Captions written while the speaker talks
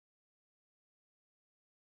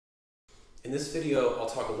In this video, I'll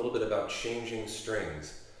talk a little bit about changing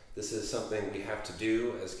strings. This is something we have to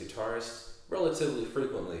do as guitarists relatively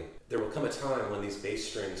frequently. There will come a time when these bass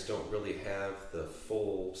strings don't really have the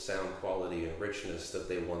full sound quality and richness that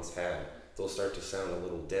they once had. They'll start to sound a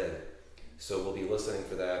little dead. So we'll be listening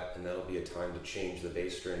for that, and that'll be a time to change the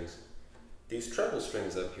bass strings. These treble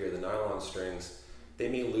strings up here, the nylon strings, they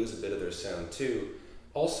may lose a bit of their sound too.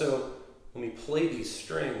 Also, when we play these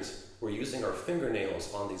strings, we're using our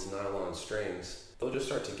fingernails on these nylon strings. They'll just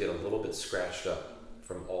start to get a little bit scratched up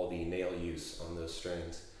from all the nail use on those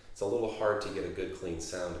strings. It's a little hard to get a good clean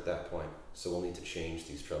sound at that point, so we'll need to change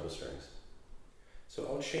these treble strings. So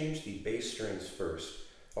I'll change the bass strings first.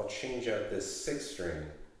 I'll change out this 6th string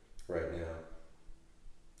right now.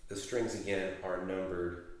 The strings again are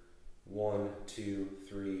numbered 1, 2,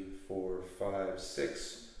 3, 4, 5,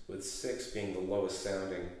 6, with 6 being the lowest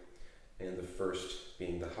sounding and the 1st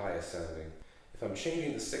being the highest sounding. If I'm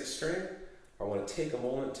changing the 6th string, I want to take a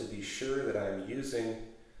moment to be sure that I'm using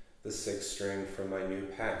the 6th string from my new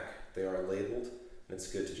pack. They are labeled, and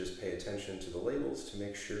it's good to just pay attention to the labels to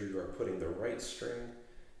make sure you are putting the right string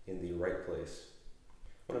in the right place.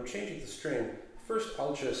 When I'm changing the string, first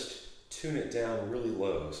I'll just tune it down really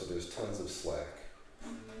low so there's tons of slack.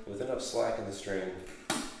 With enough slack in the string,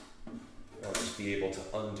 I'll just be able to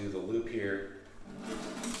undo the loop here,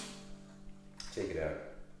 take it out.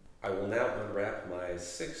 I will now unwrap my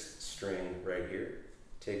 6th string right here,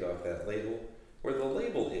 take off that label. Where the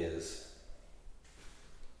label is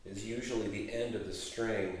usually the end of the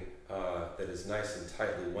string that is nice and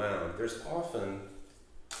tightly wound. There's often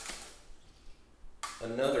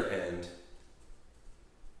another end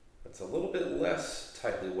that's a little bit less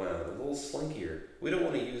tightly wound, a little slinkier. We don't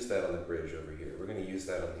want to use that on the bridge over here. We're going to use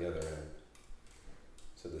that on the other end.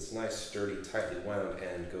 So this nice, sturdy, tightly wound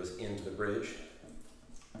end goes into the bridge.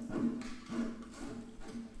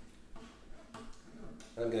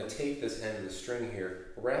 I'm going to take this end of the string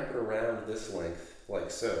here, wrap it around this length,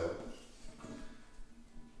 like so,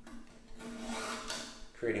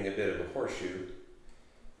 creating a bit of a horseshoe,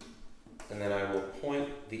 and then I will point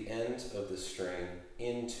the end of the string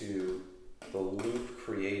into the loop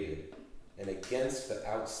created and against the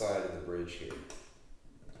outside of the bridge here.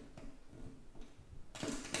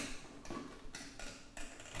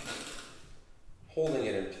 Holding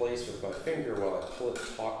it in place with my finger while I pull it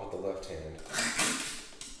taut with the left hand.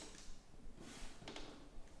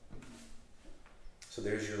 So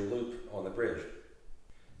there's your loop on the bridge.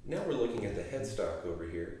 Now we're looking at the headstock over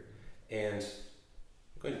here, and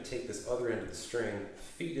I'm going to take this other end of the string,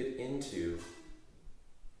 feed it into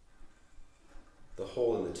the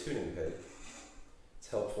hole in the tuning peg. It's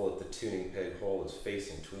helpful if the tuning peg hole is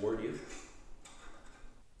facing toward you.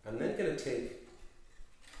 I'm then going to take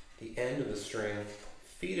the end of the string,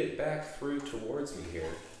 feed it back through towards me here.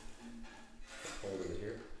 Hold it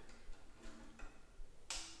here.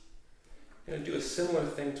 I'm going to do a similar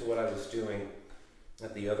thing to what I was doing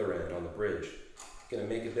at the other end on the bridge. I'm going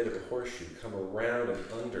to make a bit of a horseshoe, come around and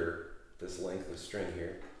under this length of string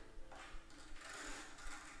here,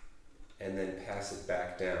 and then pass it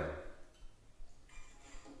back down.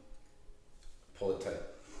 Pull it tight.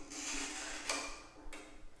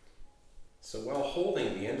 So while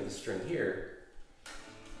holding the end of the string here,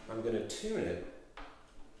 I'm going to tune it,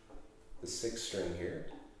 the 6th string here.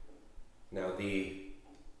 Now the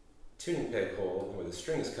tuning peg hole, where the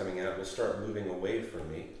string is coming out, will start moving away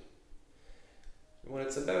from me. When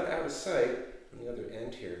it's about out of sight, on the other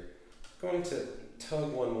end here, I'm going to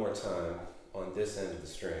tug one more time on this end of the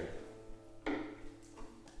string,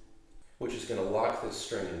 which is going to lock this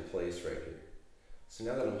string in place right here. So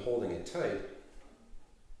now that I'm holding it tight,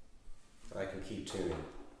 I can keep tuning.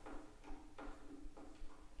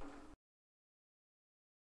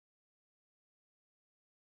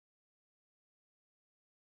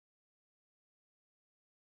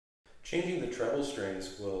 Changing the treble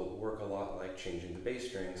strings will work a lot like changing the bass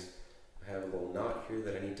strings. I have a little knot here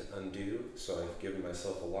that I need to undo, so I've given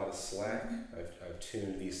myself a lot of slack. I've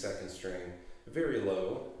tuned the 2nd string very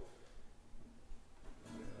low.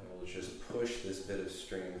 I will just push this bit of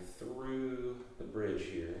string through the bridge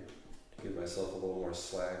here to give myself a little more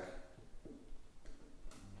slack.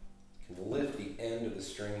 I can lift the end of the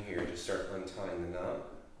string here to start untying the knot.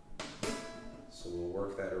 So we'll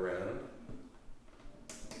work that around.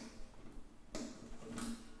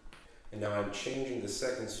 And now I'm changing the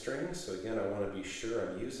 2nd string, so again I want to be sure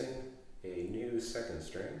I'm using a new 2nd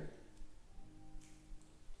string.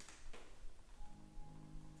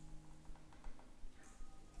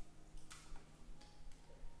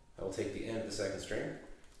 I will take the end of the 2nd string,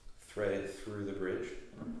 thread it through the bridge.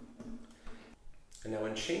 And now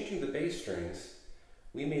when changing the bass strings,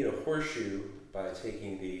 We made a horseshoe by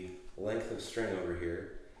taking the length of string over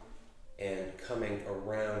here and coming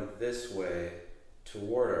around this way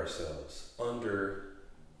toward ourselves, under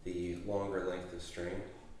the longer length of string,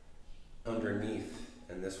 underneath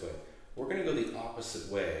and this way. We're going to go the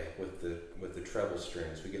opposite way with the treble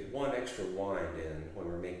strings. We get one extra wind in when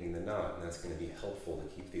we're making the knot, and that's going to be helpful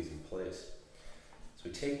to keep these in place. So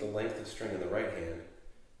we take the length of string in the right hand,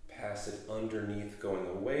 pass it underneath, going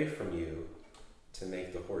away from you to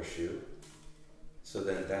make the horseshoe. So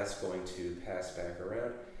then that's going to pass back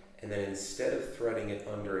around. And then instead of threading it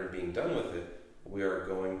under and being done with it, we are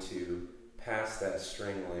going to pass that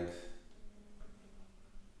string length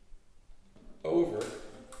over,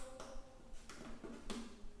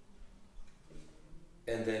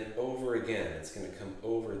 and then over again. It's going to come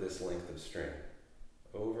over this length of string.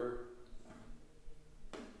 Over.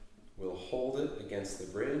 We'll hold it against the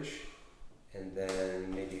bridge, and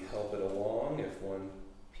then maybe help it along if one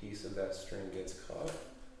piece of that string gets caught.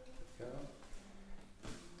 Go.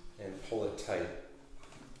 And pull it tight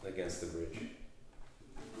against the bridge.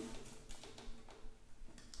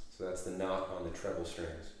 So that's the knot on the treble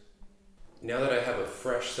strings. Now that I have a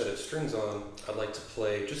fresh set of strings on, I'd like to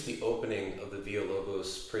play just the opening of the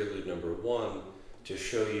Villa-Lobos Prelude number 1 to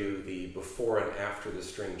show you the before and after the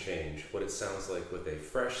string change, what it sounds like with a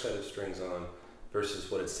fresh set of strings on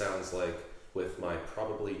versus what it sounds like with my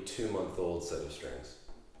probably 2-month-old set of strings.